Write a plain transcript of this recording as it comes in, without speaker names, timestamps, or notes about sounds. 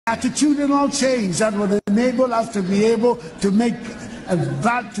attitudinal change that would enable us to be able to make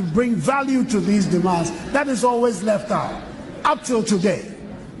to bring value to these demands, that is always left out up till today.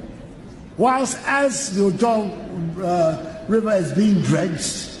 Whilst as the Ojo River is being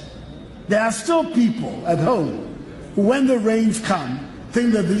dredged, there are still people at home who, when the rains come,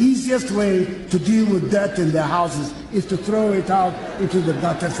 think that the easiest way to deal with dirt in their houses is to throw it out into the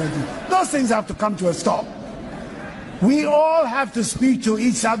gutter. Those things have to come to a stop. We all have to speak to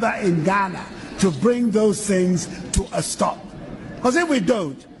each other in Ghana to bring those things to a stop. Because if we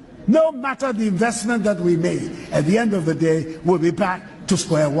don't, no matter the investment that we made, at the end of the day, we'll be back to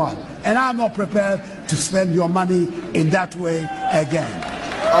square one. And I'm not prepared to spend your money in that way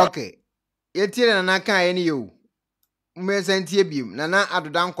again. Okay. Yetire na kan eni yo. Mmesentie bium. Nana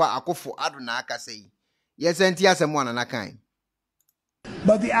Addo Acquah Addo na aka sei. Yesentie asemo Nana kan.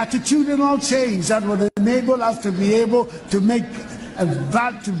 But the attitudinal change that would enable us to be able to make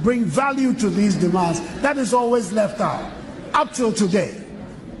to bring value to these demands, that is always left out up till today.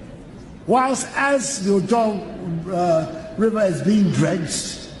 Whilst as the Ojo River is being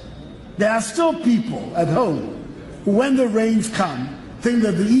dredged, there are still people at home who, when the rains come, think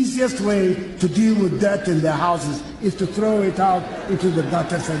that the easiest way to deal with dirt in their houses is to throw it out into the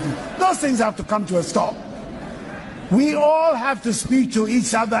gutter. Those things have to come to a stop. We all have to speak to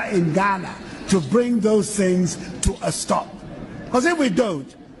each other in Ghana to bring those things to a stop. Because if we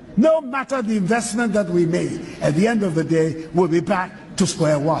don't, no matter the investment that we made, at the end of the day, we'll be back to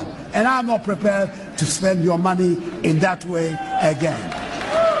square one. And I'm not prepared to spend your money in that way again.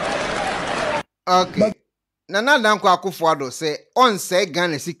 Okay. Nana Acquah Addo say, on say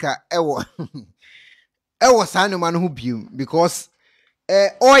Ghana sika ewo. Ewo sa no man who bium because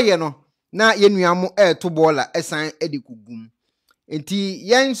oye no na yenuamu to bola esan edikugum. Enti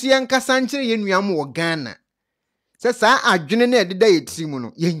yensu yankasa nkyere yenuamu wo Ghana. Se sa adwene na ededa yetirimu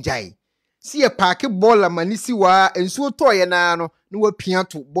no yenjai. Si ye park bola manisi wa ensuo toye na no na wapia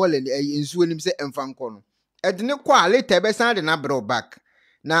to bola ensuo nim se emfanko no. Edene kwa later besan de na bro back.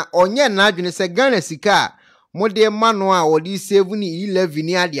 Na onye na adwene se Ghana sika mode mano a odi save ni 11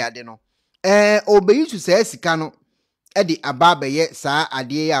 ni ade no. Obeyi to se sika no edi ababa ye sa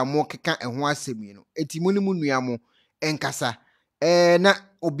ade ya mo keka eho asemi no. Eti mu ni mu nuamo enkasa. Na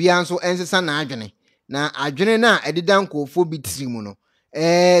obia nso ensesa na adwene. Na adwene na edida nkofo bitirimu no.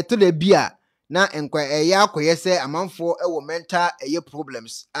 To the bia na enkwa akoye se amanfo ewo mental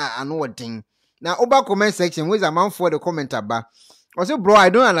problems ano wodin. Na oba comment section where's amanfo the comment aba. I say bro I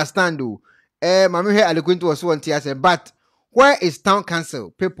don't understand though. Maame here Alekwinto was one tia say but where is town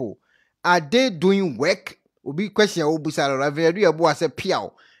council people? Are they doing work? Obi question obusa ravedu abo ase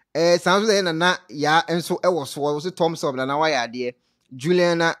piao. Sounds like na ya enso ewo so was Thomas of na why ade.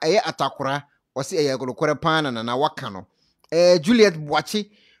 Juliana Atakura was a golokore pan na waka no. Juliet Boachi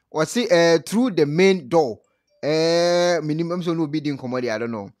was through the main door. Minimum so no bidding commodity, I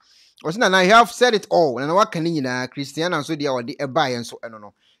don't know. Was na I have said it all. And what can you na Christian and so they are the buy and so I don't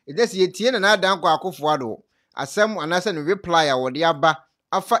know. It is yet and I don't go Acquah Addo. As some and as a reply or the abba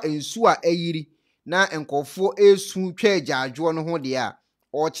afa ensua eyiri na enkofo esu twaja adwo no ho de a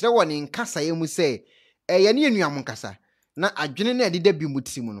o kire woni nkasa yemu se ye ne enuam nkasa na adwene na ededa bi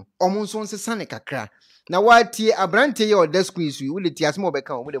mutimu no omo nso nsesa ne kakra na watie abrante ye o desk quiz wi leti asem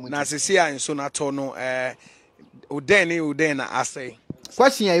obeka o mu na sesi a nso na to no uden na asay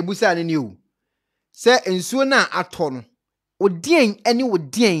question ya ebusa ne ni o se nsuo na ato no odien ene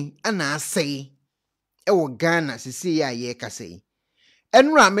odien ana asay ewo Ghana sesi ya ye kasay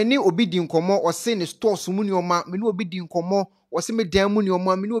enura me ni obi di nkomo o se ne stores mu ni oma me ni obi di nkomo o se me dan mu ni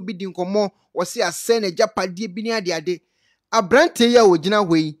oma me ni obi di nkomo o se ase na japade bi ni ade abrante ya ogina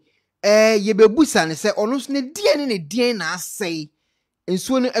hoi ye bebusa ne se ono so ne dien na asay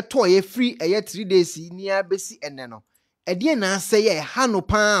ensuo no eto ye free 3 days ni abesi ene no edien na asay ye ha no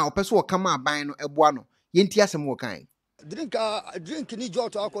pa opeso o kama aban no eboa no yenti asem wo kan drink ni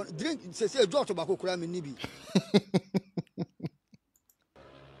jot akon drink se jot ba kokura me ni bi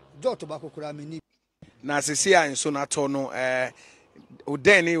jot ba kokura me ni na sesi a nso na to no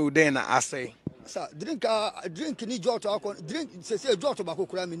uden na asay sa drink ni jot akon drink se jot ba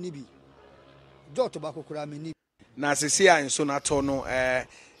kokura me ni bi jot ba kokura me ni na sesi a nso na to no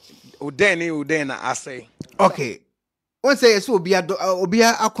uden na asay okay one say so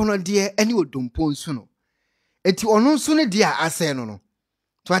obia akono de ene odompo nso no enti ono nso ne de asay no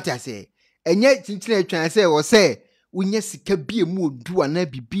to ati asay enye chinchina atwan say wo say unya sika bie mu odu ana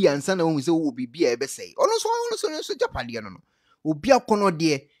bibi ansa na wo se wo bibi e be say ono so japade no obi akono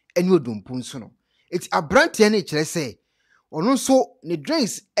de ene odompo nso no enti abrante ne kire say ono nso ne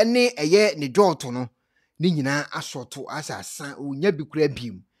drinks ene eye ne joto no ni nyina asoto asasa unya bi kura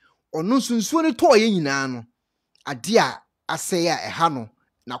biem ono nsunsuo ne to ye nyina no ade a asɛe a ɛha no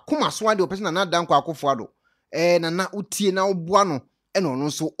na koma so ade opese na Addo Akufo Addo na utie na oboa no ɛna ono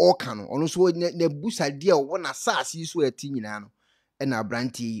nso ɔka no ono nso na busade a wo na saase so ati nyina no ɛna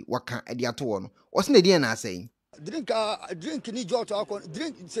abranti waka ade ato wo no ɔse na die na asɛe drink ni jot akon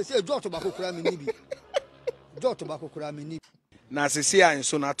drink sese jot ba kokura me ni bi jot ba kokura me ni na sese a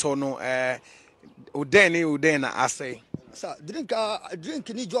nso na to no uden na asɛe sa drink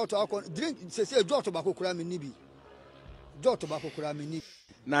ni jot akon drink sese jot ba kokura me ni bi jot ba kokura me ni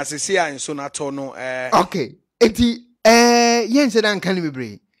na sese a nso na to no okay eti yen se dan kan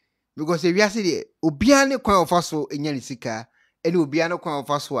mebre because e wiase de obia ne kwan ofa so enya ne sika ene obia ne kwan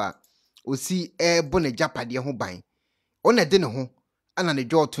ofa so a osi bo ne japade ho ban ona de ne ho ana ne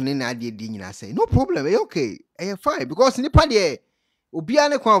joto ne na ade di nyina say no problem okay fine because nipa de obia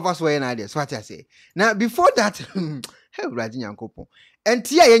ne kwan ofa so ye na ade so ati say na before that hey Brad Nyankopon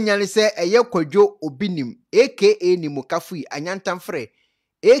enti a yenya ne say eye kwadwo Obinim aka ni mukafui anyantamfre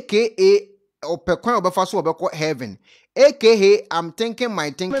aka opekwan obefa so obekọ heaven aka I'm thinking my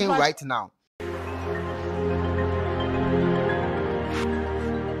thinking right now.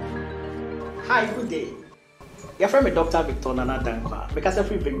 Hi, good day. Your friend me Dr. Victor Nana Addo because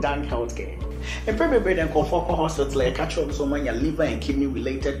every big dang healthcare. And probably then call for hospital like catch up someone your liver and kidney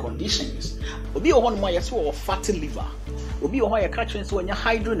related conditions. Obi o hon mo yeso or fatty liver. Obi o hon your catch so when your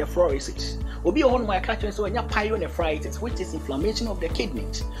hydronephrosis. Obi o hon mo your catch so when your pyelonephritis, which is inflammation of the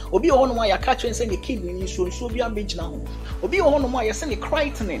kidneys. Obi o hon mo your catch so the kidney so be ambage na ho. Obi o hon mo your send the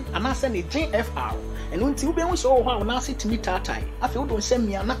creatinine and I send the GFR. And until we be so how na sit me tatai. Afi o don send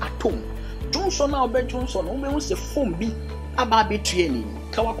me na atom. Johnson now be Johnson we say phone bi aba be training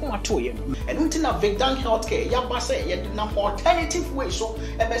kawakoma to ye and until na Vicdan healthcare ya ba say ye na alternative way so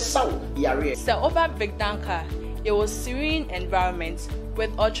e be saw yare so over Vicdanka it was serene environment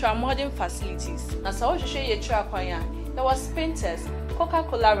with ultra modern facilities na so hwehwe ye tra kwan ya there was Painters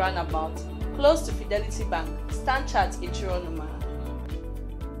Coca-Cola roundabout close to Fidelity Bank Stanchart Ichironoma.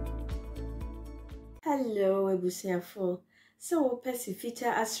 Hello Ebusiafo. So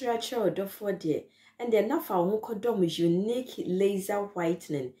Pesifita Asracha Odifour there, and then now for one unique laser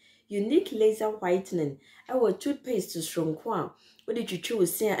whitening. Unique laser whitening. Our toothpaste to strong quan. What did you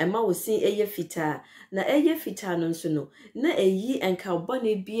choose? Say, and ma was saying a fita. Na fita non sono. Na ye and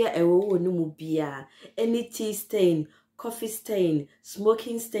carbonate beer a wo no mu beer. Any tea stain, coffee stain,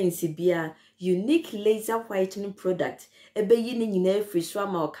 smoking stain si beer. Unique laser whitening product. Ebe yini nyina free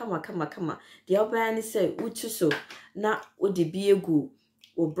swama or kama. The other say uchu so na odi biegu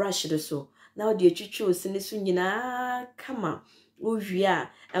o brush the so. Now the chuchu sinisu nyina kama uwia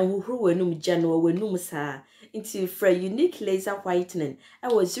and wuhuru wenum jano wenum sa into free unique laser whitening. I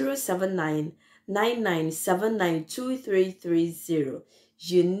was 07999792330.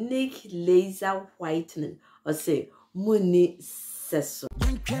 Unique laser whitening or say muni seso.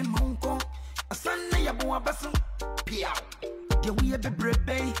 Asana ya bua basu piao de we be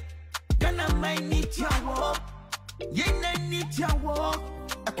brebe gana my need yawo ye na need yawo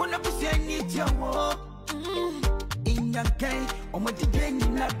akona busi need yawo inyanke omodi ni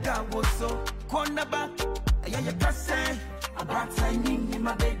na dawo so kona ba ayaya kase abata ni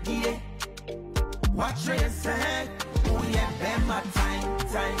mabedie watch you say we be my time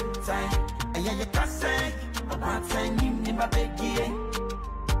ayaya kase abata ni mabedie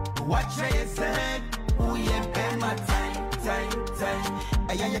watch you say we be my time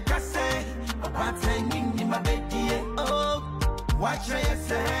ayaya kase abata ni mabedie oh watch you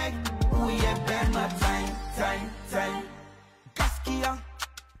say we be my time gaskia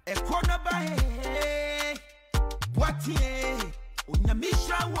ekwonaba watie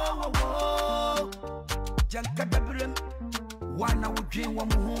unyamisha wo janka dabrem wana wudwen wo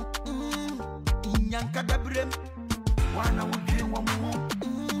mu inyanka dabrem wana wudwen wo mu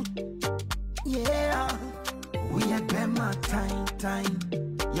yeah we be my time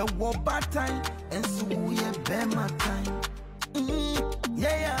ya wo bad time and so we be my time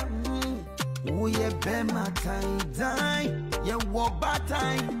yeah we be my time ya wo bad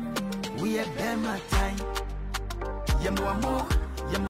time we be my time ya mo